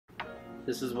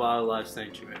This is WildLife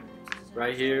Sanctuary.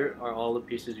 Right here are all the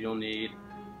pieces you'll need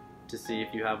to see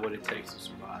if you have what it takes to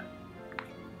survive.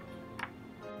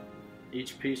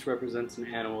 Each piece represents an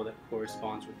animal that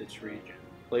corresponds with its region.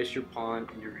 Place your pawn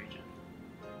in your region.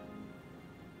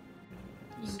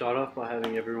 Start off by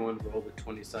having everyone roll the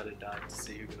 20-sided die to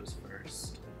see who goes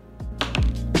first.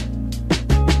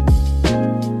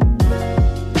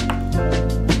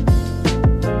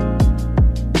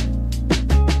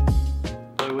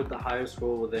 Player with the highest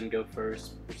roll will then go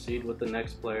first. Proceed with the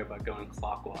next player by going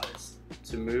clockwise.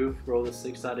 To move, roll the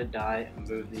 6-sided die and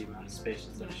move the amount of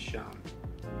spaces that is shown.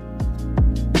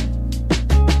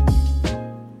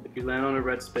 If you land on a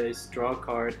red space, draw a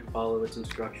card and follow its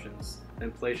instructions.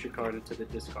 Then place your card into the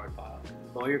discard pile.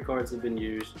 If all your cards have been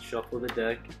used, shuffle the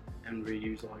deck and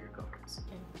reuse all your cards.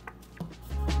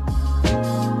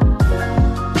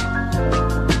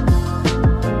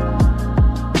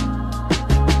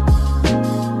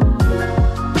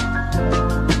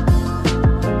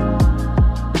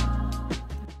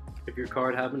 If your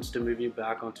card happens to move you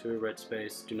back onto a red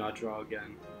space, do not draw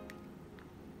again.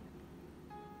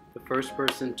 The first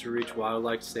person to reach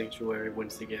WildLife Sanctuary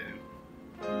wins the game.